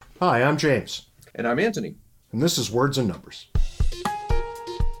Hi, I'm James. And I'm Anthony. And this is Words and Numbers.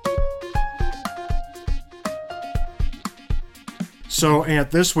 So,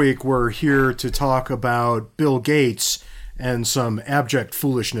 Ant, this week we're here to talk about Bill Gates and some abject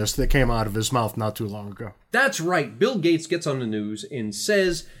foolishness that came out of his mouth not too long ago. That's right. Bill Gates gets on the news and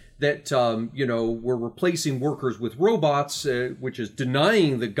says that, we're replacing workers with robots, which is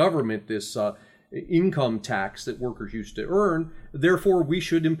denying the government this income tax that workers used to earn. Therefore, we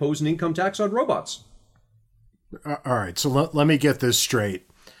should impose an income tax on robots. All right, so let me get this straight.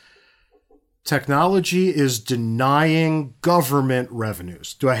 Technology is denying government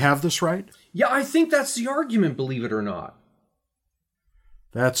revenues. Do I have this right? Yeah, I think that's the argument, believe it or not.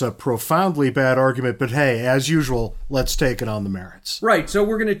 That's a profoundly bad argument, but hey, as usual, let's take it on the merits. Right, so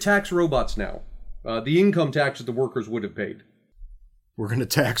we're going to tax robots now. The income tax that the workers would have paid. We're going to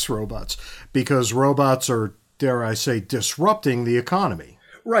tax robots because robots are, dare I say, disrupting the economy.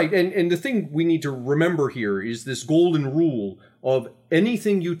 Right, and the thing we need to remember here is this golden rule of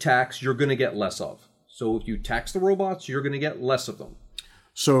anything you tax, you're going to get less of. So if you tax the robots, you're going to get less of them.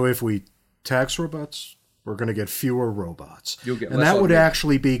 So if we tax robots, we're going to get fewer robots. You'll get and less that would automation.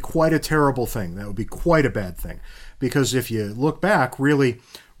 actually be quite a terrible thing. That would be quite a bad thing. Because if you look back, really,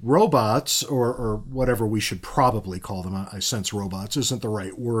 robots, or whatever we should probably call them, I sense robots isn't the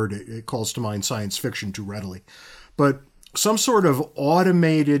right word. It calls to mind science fiction too readily. But some sort of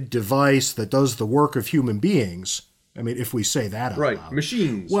automated device that does the work of human beings. I mean, if we say that out right, loud.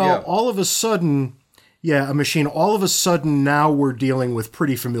 machines. Well, yeah. all of a sudden, a machine. All of a sudden, now we're dealing with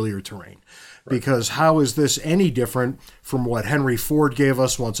pretty familiar terrain. Right. Because how is this any different from what Henry Ford gave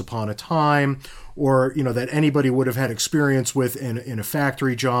us once upon a time, or that anybody would have had experience with in a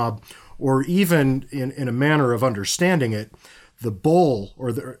factory job, or even in a manner of understanding it, the bull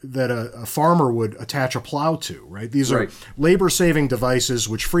that a farmer would attach a plow to, right? These are labor-saving devices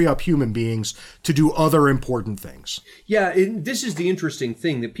which free up human beings to do other important things. Yeah, and this is the interesting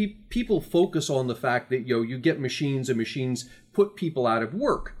thing, that people focus on the fact that, you get machines and machines put people out of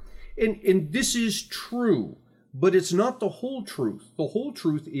work. And this is true, but it's not the whole truth. The whole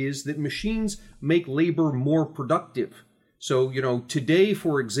truth is that machines make labor more productive. So, today,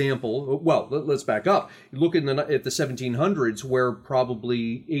 for example, well, let's back up. Look at the 1700s, where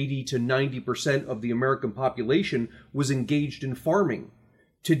probably 80 to 90% of the American population was engaged in farming.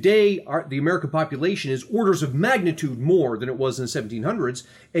 Today, the American population is orders of magnitude more than it was in the 1700s,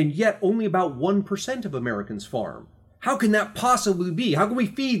 and yet only about 1% of Americans farm. How can that possibly be? How can we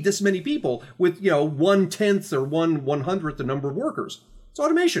feed this many people with, 1/10 or 1/100th the number of workers? It's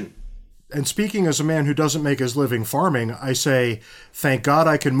automation. And speaking as a man who doesn't make his living farming, I say, thank God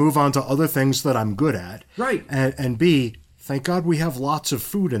I can move on to other things that I'm good at. Right. And B, thank God we have lots of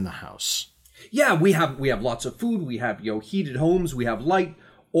food in the house. Yeah, we have lots of food. We have, heated homes. We have light.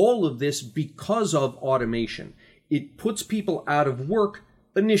 All of this because of automation. It puts people out of work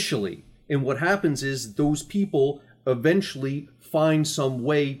initially. And what happens is those people eventually find some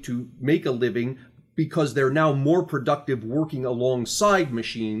way to make a living because they're now more productive working alongside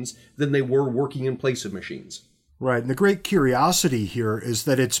machines than they were working in place of machines. Right. And the great curiosity here is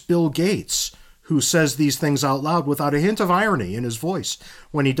that it's Bill Gates who says these things out loud without a hint of irony in his voice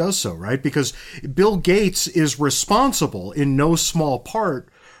when he does so, right? Because Bill Gates is responsible in no small part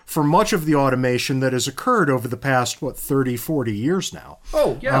for much of the automation that has occurred over the past, 30, 40 years now.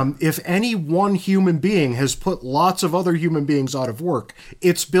 Oh, yeah. If any one human being has put lots of other human beings out of work,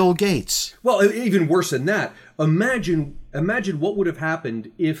 it's Bill Gates. Well, even worse than that. Imagine what would have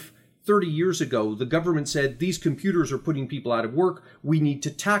happened if 30 years ago the government said, these computers are putting people out of work, we need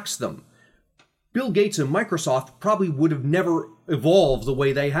to tax them. Bill Gates and Microsoft probably would have never evolved the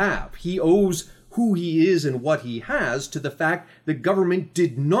way they have. He owes who he is and what he has to the fact that government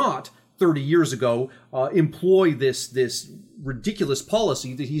did not 30 years ago employ this ridiculous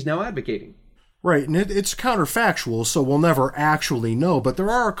policy that he's now advocating. Right, and it's counterfactual, so we'll never actually know, but there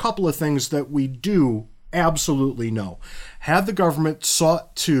are a couple of things that we do absolutely know. Had the government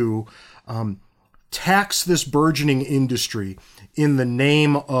sought to tax this burgeoning industry in the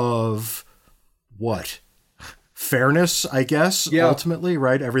name of what? Fairness, I guess, ultimately,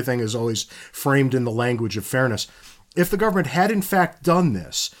 right? Everything is always framed in the language of fairness. If the government had in fact done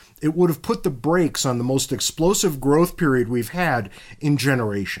this, it would have put the brakes on the most explosive growth period we've had in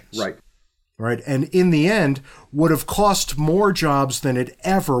generations. Right. And in the end, would have cost more jobs than it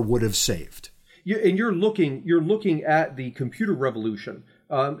ever would have saved. And you're looking at the computer revolution.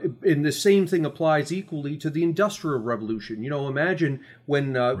 And the same thing applies equally to the Industrial Revolution. Imagine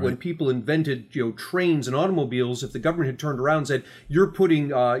when people invented trains and automobiles. If the government had turned around and said, "You're putting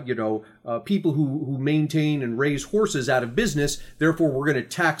people who maintain and raise horses out of business, therefore we're going to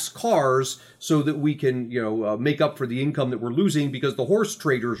tax cars so that we can make up for the income that we're losing because the horse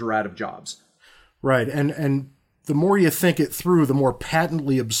traders are out of jobs." Right, and the more you think it through, the more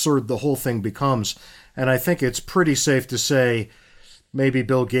patently absurd the whole thing becomes. And I think it's pretty safe to say maybe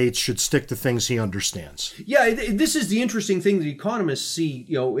Bill Gates should stick to things he understands. Yeah, this is the interesting thing that economists see,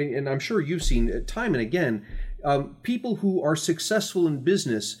 and I'm sure you've seen time and again, people who are successful in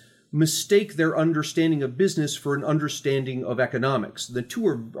business mistake their understanding of business for an understanding of economics. The two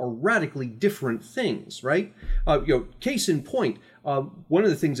are radically different things, right? Case in point, one of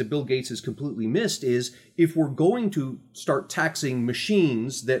the things that Bill Gates has completely missed is if we're going to start taxing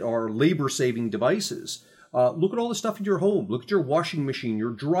machines that are labor-saving devices, look at all the stuff in your home. Look at your washing machine,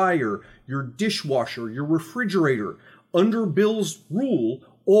 your dryer, your dishwasher, your refrigerator. Under Bill's rule,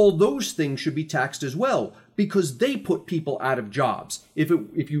 all those things should be taxed as well because they put people out of jobs. If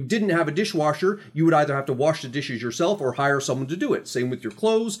you didn't have a dishwasher, you would either have to wash the dishes yourself or hire someone to do it. Same with your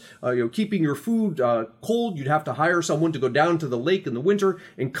clothes. Keeping your food cold, you'd have to hire someone to go down to the lake in the winter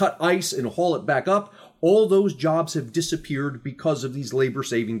and cut ice and haul it back up. All those jobs have disappeared because of these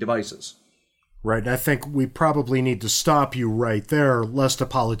labor-saving devices. Right, and I think we probably need to stop you right there, lest a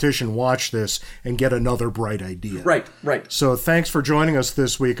politician watch this and get another bright idea. Right. So thanks for joining us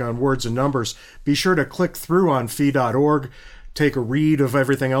this week on Words and Numbers. Be sure to click through on fee.org, take a read of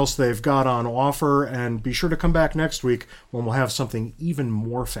everything else they've got on offer, and be sure to come back next week when we'll have something even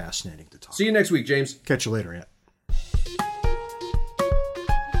more fascinating to talk about. See you next week, James. Catch you later, Ant.